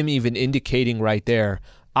think him even indicating right there,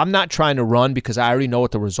 I'm not trying to run because I already know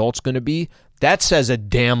what the result's going to be. That says a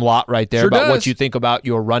damn lot right there about what you think about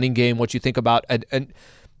your running game, what you think about and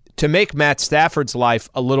to make Matt Stafford's life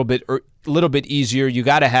a little bit easier, you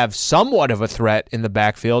got to have somewhat of a threat in the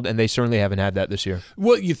backfield, and they certainly haven't had that this year.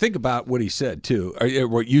 Well, you think about what he said, too, or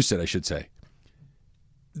what you said, I should say.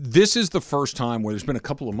 This is the first time where there's been a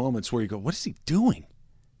couple of moments where you go, what is he doing?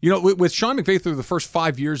 You know, with Sean McVay through the first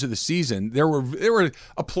 5 years of the season, there were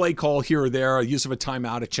a play call here or there, a use of a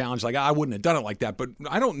timeout, a challenge. Like, I wouldn't have done it like that, but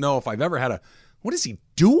I don't know if I've ever had what is he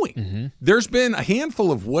doing? Mm-hmm. There's been a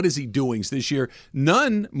handful of what is he doings this year.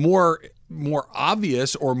 None more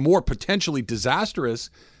obvious or more potentially disastrous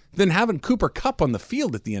than having Cooper Kupp on the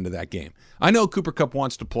field at the end of that game. I know Cooper Kupp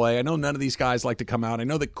wants to play. I know none of these guys like to come out. I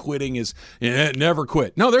know that quitting is never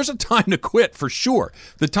quit. No, there's a time to quit for sure.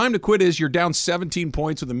 The time to quit is you're down 17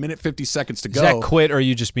 points with a minute 50 seconds to go. Is that quit, or are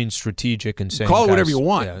you just being strategic and saying, call it whatever you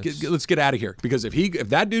want? Let's get out of here. Because if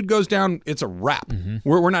that dude goes down, it's a wrap. Mm-hmm.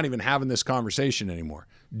 We're not even having this conversation anymore.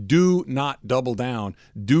 Do not double down.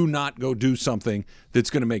 Do not go do something that's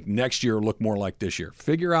going to make next year look more like this year.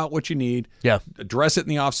 Figure out what you need. Yeah. Address it in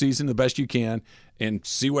the offseason the best you can and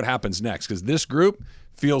see what happens next. Because this group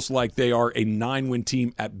feels like they are a 9-win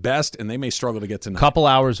team at best, and they may struggle to get to 9. Couple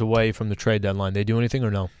hours away from the trade deadline. They do anything or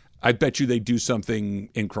no? I bet you they do something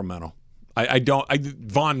incremental.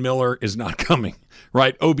 Von Miller is not coming,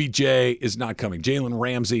 right? OBJ is not coming. Jalen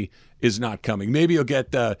Ramsey is not coming. Maybe you'll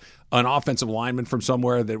get an offensive lineman from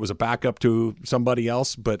somewhere that was a backup to somebody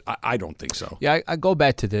else, but I don't think so. Yeah, I go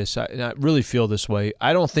back to this, and I really feel this way.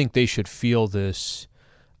 I don't think they should feel this.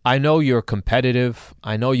 I know you're competitive.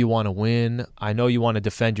 I know you want to win. I know you want to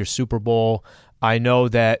defend your Super Bowl. I know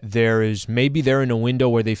that maybe they're in a window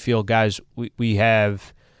where they feel, guys, we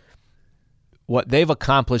have what they've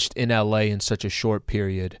accomplished in LA in such a short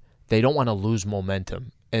period. They don't want to lose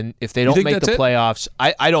momentum. And if they don't make the playoffs,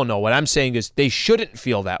 I don't know. What I'm saying is they shouldn't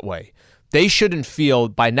feel that way. They shouldn't feel,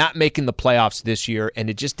 by not making the playoffs this year, and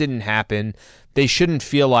it just didn't happen, they shouldn't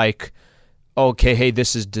feel like, okay, hey,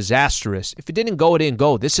 this is disastrous. If it didn't go, it didn't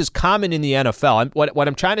go. This is common in the NFL. What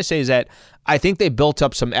I'm trying to say is that I think they built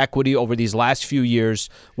up some equity over these last few years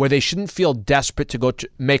where they shouldn't feel desperate to go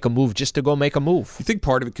make a move just to go make a move. You think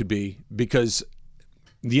part of it could be because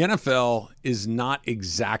the NFL is not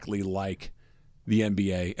exactly like the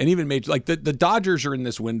NBA, and even major, like the Dodgers are in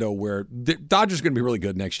this window where the Dodgers are going to be really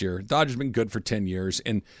good next year. Dodgers have been good for 10 years,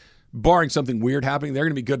 and barring something weird happening, they're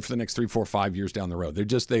going to be good for the next 3, 4, 5 years down the road.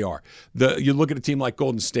 They are. You look at a team like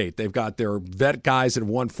Golden State, they've got their vet guys that have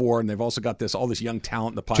won 4, and they've also got all this young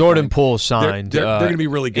talent in the pipeline. Jordan Poole signed. They're going to be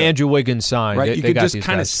really good. Andrew Wiggins signed. Right? You can just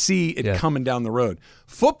kind of see it coming down the road.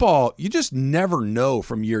 Football, you just never know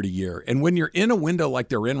from year to year. And when you're in a window like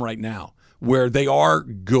they're in right now, where they are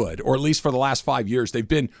good, or at least for the last 5 years, they've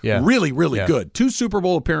been really, really good. 2 Super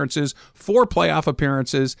Bowl appearances, 4 playoff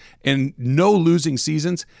appearances, and no losing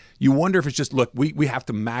seasons. You wonder if it's just, look, we have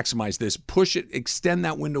to maximize this, push it, extend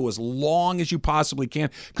that window as long as you possibly can,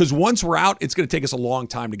 because once we're out, it's going to take us a long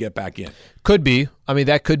time to get back in. Could be. I mean,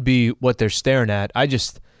 that could be what they're staring at.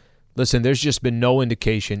 Listen, there's just been no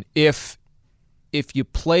indication. If you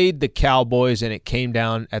played the Cowboys and it came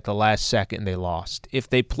down at the last second and they lost, if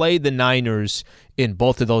they played the Niners in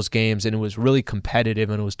both of those games and it was really competitive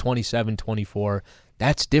and it was 27-24,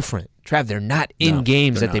 that's different. Trav, they're not in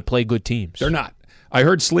games that they play good teams. They're not. I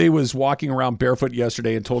heard Slee was walking around barefoot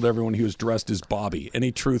yesterday and told everyone he was dressed as Bobby.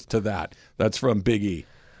 Any truth to that? That's from Big E.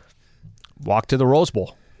 Walk to the Rose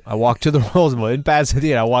Bowl. I walked to the Rose Bowl in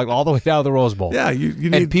Pasadena. I walked all the way down to the Rose Bowl. Yeah, you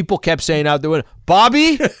need... And people kept saying out there,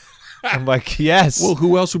 Bobby? I'm like, yes. Well,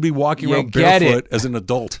 who else would be walking around barefoot as an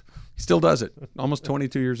adult? He still does it. Almost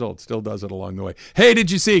 22 years old. Still does it along the way. Hey, did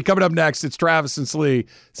you see? Coming up next, it's Travis and Slee,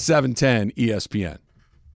 710 ESPN.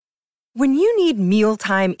 When you need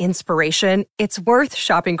mealtime inspiration, it's worth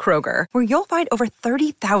shopping Kroger, where you'll find over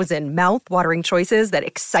 30,000 mouth-watering choices that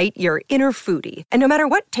excite your inner foodie. And no matter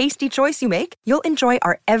what tasty choice you make, you'll enjoy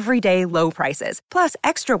our everyday low prices, plus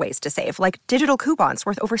extra ways to save, like digital coupons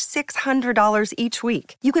worth over $600 each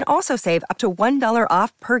week. You can also save up to $1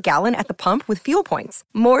 off per gallon at the pump with fuel points.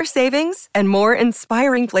 More savings and more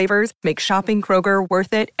inspiring flavors make shopping Kroger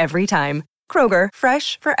worth it every time. Kroger,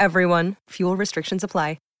 fresh for everyone. Fuel restrictions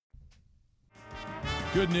apply.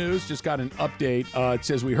 Good news, just got an update. It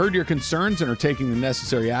says, we heard your concerns and are taking the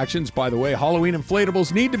necessary actions. By the way, Halloween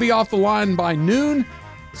inflatables need to be off the line by noon.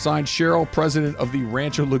 Signed Cheryl, president of the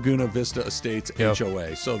Rancho Laguna Vista Estates Yep.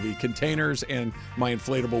 HOA. So the containers and my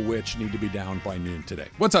inflatable witch need to be down by noon today.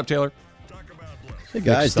 What's up, Taylor? Hey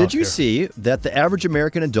guys, did you see that the average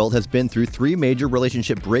American adult has been through 3 major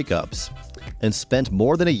relationship breakups and spent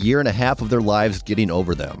more than a year and a half of their lives getting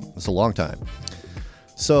over them? It's a long time.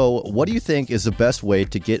 So what do you think is the best way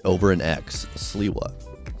to get over an ex? Sliwa.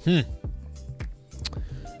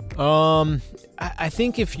 I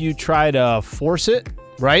think if you try to force it,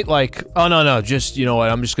 right? Like, oh, no, just, you know what,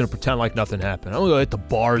 I'm just going to pretend like nothing happened. I'm going to hit the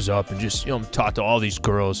bars up and just, talk to all these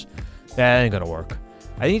girls. That ain't going to work.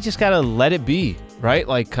 I think you just got to let it be, right?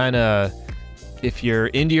 Like, kind of, if you're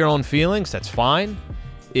into your own feelings, that's fine.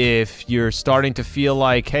 If you're starting to feel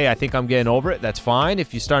like, hey, I think I'm getting over it, that's fine.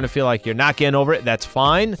 If you're starting to feel like you're not getting over it, that's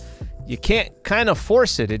fine. You can't kind of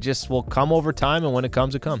force it. It just will come over time, and when it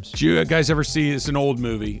comes, it comes. Did you guys ever see, it's an old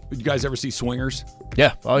movie, did you guys ever see Swingers?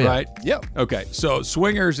 Yeah. Oh, yeah. Right? Yep. Okay, so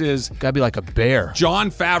Swingers is... Gotta be like a bear.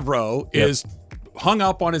 Jon Favreau is hung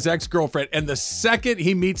up on his ex-girlfriend, and the second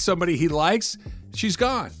he meets somebody he likes, she's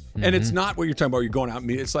gone. And it's not what you're talking about. You're going out and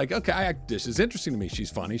meet. It's like, okay, this is interesting to me.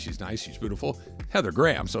 She's funny. She's nice. She's beautiful. Heather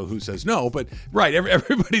Graham. So who says no? But right,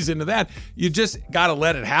 everybody's into that. You just got to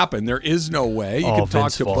let it happen. There is no way. You can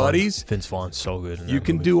talk to buddies. Vince Vaughn's so good. You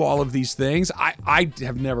can do all of these things. I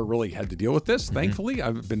have never really had to deal with this. Thankfully,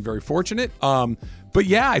 I've been very fortunate. But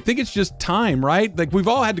yeah, I think it's just time, right? Like we've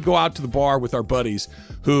all had to go out to the bar with our buddies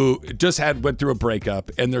who just went through a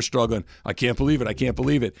breakup and they're struggling. I can't believe it. I can't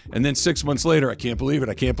believe it. And then 6 months later, I can't believe it.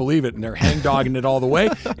 I can't believe it. And they're hang-dogging it all the way.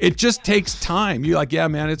 It just takes time. You're like, yeah,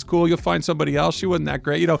 man, it's cool. You'll find somebody else. She wasn't that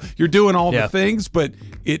great. You're doing all the things, but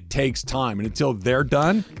it takes time. And until they're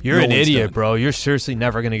done, you're an idiot, bro. You're seriously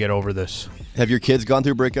never going to get over this. Have your kids gone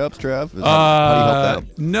through breakups, Trav? How do you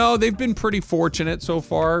help them? No, they've been pretty fortunate so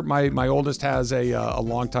far. My oldest has a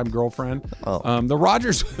longtime girlfriend. Oh. The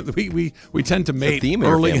Rogers, we tend to mate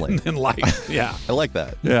early in life. Yeah. I like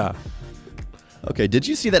that. Yeah. Okay, did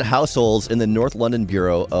you see that households in the North London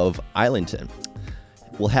Bureau of Islington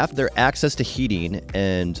will have their access to heating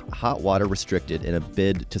and hot water restricted in a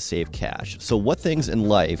bid to save cash? So what things in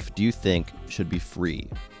life do you think should be free?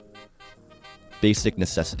 Basic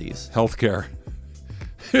necessities. Healthcare.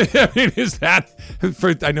 I mean, is that?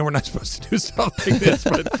 I know we're not supposed to do stuff like this,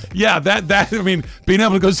 but yeah, that. I mean, being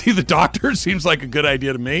able to go see the doctor seems like a good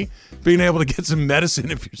idea to me. Being able to get some medicine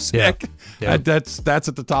if you're sick, that's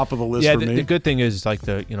at the top of the list for me. The good thing is like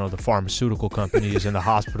the pharmaceutical companies and the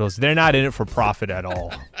hospitals, they're not in it for profit at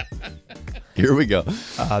all. Here we go.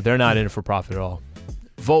 They're not in it for profit at all.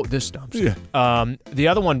 Vote this stumps. Yeah. The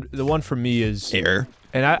other one, the one for me is air.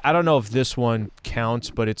 And I don't know if this one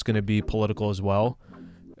counts, but it's going to be political as well.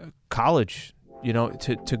 College,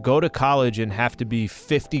 to go to college and have to be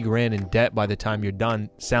 $50,000 in debt by the time you're done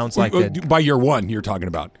sounds like that. By year one, you're talking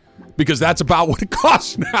about, because that's about what it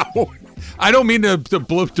costs now. I don't mean to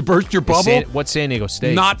burst your bubble. What's San Diego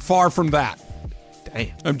State? Not far from that.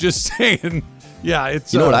 Damn. I'm just saying. Yeah,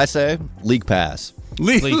 it's. You know what I say? League pass.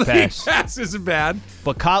 League pass isn't bad.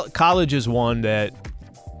 But college is one that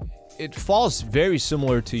it falls very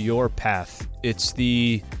similar to your path. It's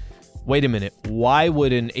the. Wait a minute, why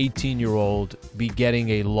would an 18-year-old be getting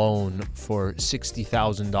a loan for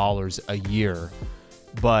 $60,000 a year,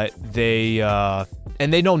 but they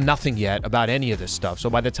know nothing yet about any of this stuff. So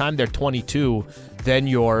by the time they're 22, then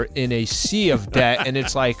you're in a sea of debt, and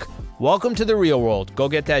it's like, welcome to the real world. Go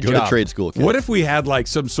get that job. Go to trade school, kid. What if we had like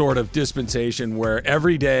some sort of dispensation where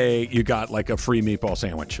every day you got like a free meatball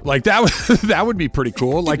sandwich? Like that would be pretty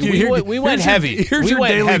cool. Like we went heavy. Here's your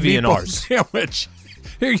daily meatball sandwich.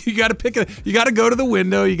 Here, you got to pick it. You got to go to the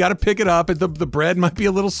window. You got to pick it up. The bread might be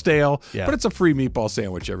a little stale, but it's a free meatball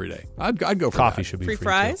sandwich every day. I'd go for coffee. That. Should be free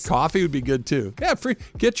fries. Too. Coffee would be good too. Yeah, free.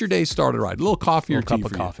 Get your day started right. A little coffee or tea cup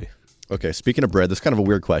of coffee. Okay, speaking of bread, this is kind of a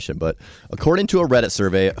weird question, but according to a Reddit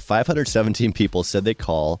survey, 517 people said they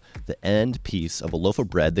call the end piece of a loaf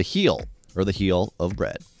of bread the heel, or the heel of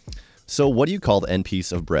bread. So, what do you call the end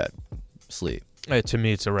piece of bread? Sleep. To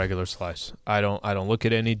me, it's a regular slice. I don't look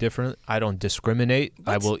at it any different. I don't discriminate.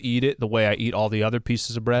 I will eat it the way I eat all the other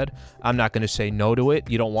pieces of bread. I'm not going to say no to it.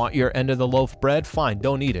 You don't want your end of the loaf bread? Fine,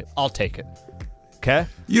 don't eat it. I'll take it. Okay?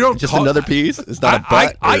 You don't just another piece? It's not a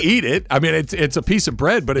butt? I eat it. I mean, it's a piece of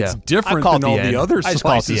bread, but it's different than all the other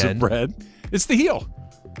slices of bread. It's the heel.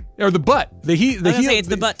 Or the butt. The heel. It's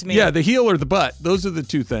the butt to me. Yeah, the heel or the butt. Those are the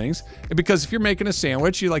two things. And because if you're making a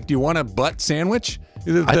sandwich, you're like, do you want a butt sandwich?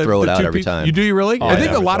 I throw it out every time. You do? You really? Oh, I think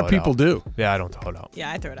a never lot throw of it people out. do. Yeah, I don't throw it out.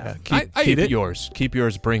 Yeah, I throw it out. Keep eat it. yours. Keep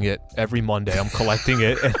yours. Bring it every Monday. I'm collecting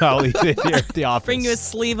it, and I'll eat it here at the office. Bring you a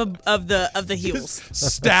sleeve of the heels.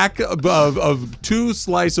 Stack of 2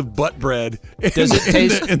 slices of butt bread. Does it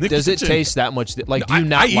taste? in the does it kitchen. taste that much? Like, do you I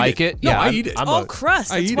not eat like it. it? No, Yeah, I eat it. I'm All a-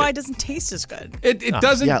 crust. I That's eat why it. it doesn't taste as good. It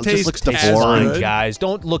doesn't Yeah, it just taste looks as deformed. good. Guys,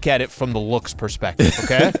 don't look at it from the looks perspective,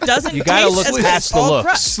 okay? Doesn't You gotta taste look as good. past the All looks.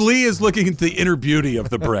 crust. Slee is looking at the inner beauty of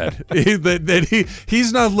the bread.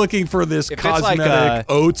 He's not looking for this If it's like cosmetic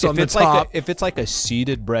oats if on the it's like top. if it's like a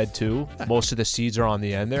seeded bread too, most of the seeds are on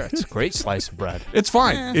the end there. It's a great slice of bread. It's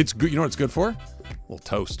fine. It's good. You know what it's good for? A little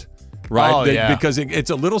toast. Right? Oh, yeah. Because it's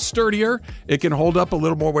a little sturdier. It can hold up a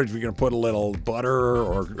little more weight if you're going to put a little butter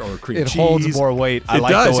or cream It cheese. holds more weight. I It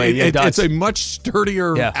like does. the way it does. It's a much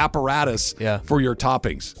sturdier Yeah. apparatus Yeah. for your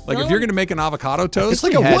toppings. Like if you're going to make an avocado toast, It's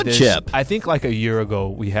like a We had wood this- chip. I think like a year ago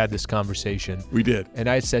we had this conversation. we did. And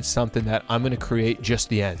I said something that I'm going to create just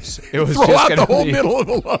the ends. It was Throw just out gonna the whole be- middle of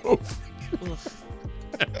the loaf.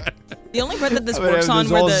 The only bread that this I'm gonna works have on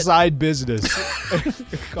this where whole the side business.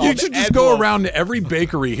 You should just go around to every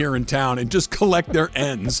bakery here in town and just collect their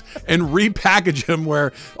ends and repackage them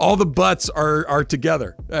where all the butts are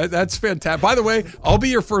together. That's fantastic. By the way, I'll be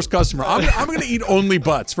your first customer. I'm going to eat only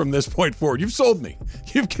butts from this point forward. You've sold me.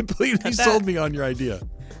 You've completely sold me on your idea.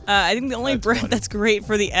 I think the only bread that's great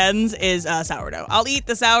for the ends is sourdough. I'll eat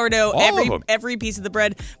the sourdough All of them. every piece of the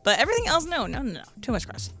bread, but everything else, no. Too much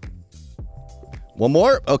crust. One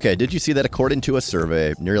more? Okay, did you see that according to a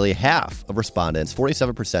survey, nearly half of respondents,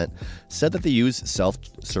 47%, said that they use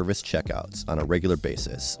self-service checkouts on a regular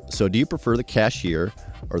basis. So do you prefer the cashier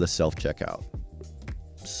or the self-checkout?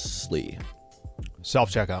 Slee.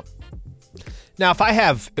 Self-checkout. Now, if I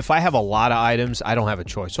have a lot of items, I don't have a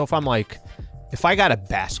choice. So if I got a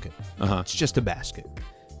basket, it's just a basket,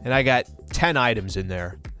 and I got 10 items in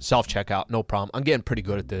there, self-checkout, no problem. I'm getting pretty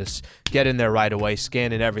good at this. Get in there right away,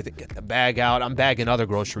 scanning everything, get the bag out. I'm bagging other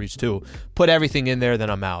groceries too. Put everything in there, then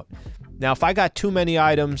I'm out. Now, if I got too many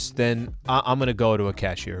items, then I'm going to go to a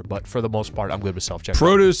cashier. But for the most part, I'm good with self-checkout.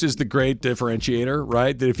 Produce is the great differentiator,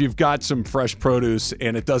 right? That if you've got some fresh produce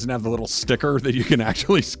and it doesn't have the little sticker that you can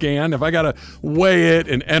actually scan, if I got to weigh it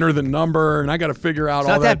and enter the number and I got to figure out It's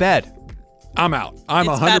all not that bad. I'm out. I'm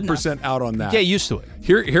It's bad 100% out on that. Get used to it.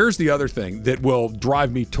 Here's the other thing that will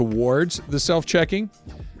drive me towards the self-checking.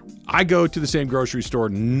 I go to the same grocery store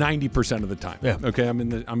 90% of the time. Yeah. Okay, I'm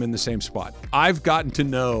in the same spot. I've gotten to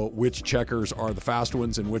know which checkers are the fast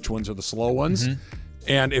ones and which ones are the slow ones.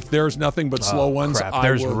 And if there's nothing but slow ones, crap.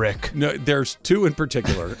 There's Rick. No, there's 2 in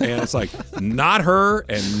particular, and it's like not her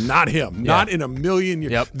and not him, not in a million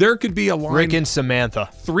years. Yep. There could be a line Rick and Samantha.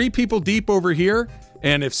 3 people deep over here,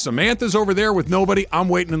 and if Samantha's over there with nobody, I'm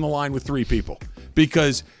waiting in the line with 3 people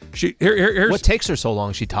because here's What takes her so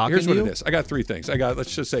long? She talking here's to what you? it is. I got 3 things. I got,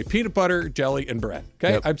 let's just say, peanut butter, jelly, and bread.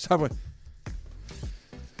 Okay, Yep. I'm talking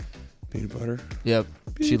peanut butter. Yep.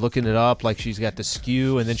 She looking it up like she's got the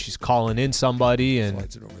SKU, and then she's calling in somebody, and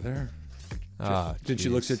Slides it over there. ah, Then she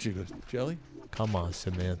jeez. looks at you and goes, jelly? Come on,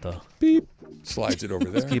 Samantha. Beep. Slides it over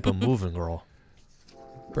there. Keep it moving, girl.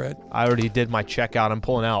 Bread. I already did my checkout. I'm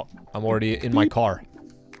pulling out. I'm already in my car.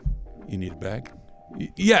 You need a bag?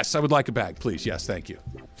 Yes, I would like a bag, please. Yes, thank you.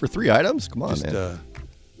 For 3 items? Come on, Just, man.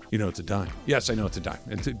 you know it's a dime. Yes, I know it's a dime.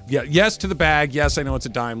 Yes to the bag. Yes, I know it's a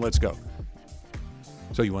dime. Let's go.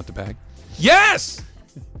 So you want the bag? Yes!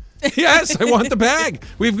 Yes, I want the bag.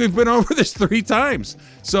 We've been over this 3 times.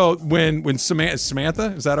 So when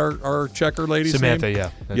Samantha, is that our checker lady's Samantha, name? yeah.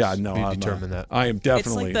 Yeah, no, we I'm determined that. I am It's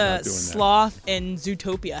definitely like not the doing sloth in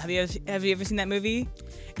Zootopia. Have you ever seen that movie?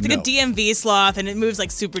 It's like No. a DMV sloth, and it moves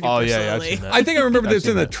like super duper Oh yeah, I've slowly. seen that. that. I think I remember I've this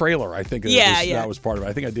seen in the that. trailer. I think Yeah. that was part of it.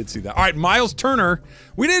 I think I did see that. All right, Miles Turner.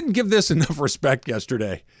 We didn't give this enough respect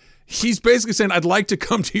yesterday. He's basically saying, I'd like to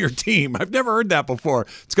come to your team. I've never heard that before.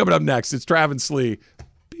 It's coming up next. It's Travis Slee.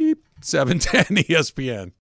 Beep. 710 ESPN.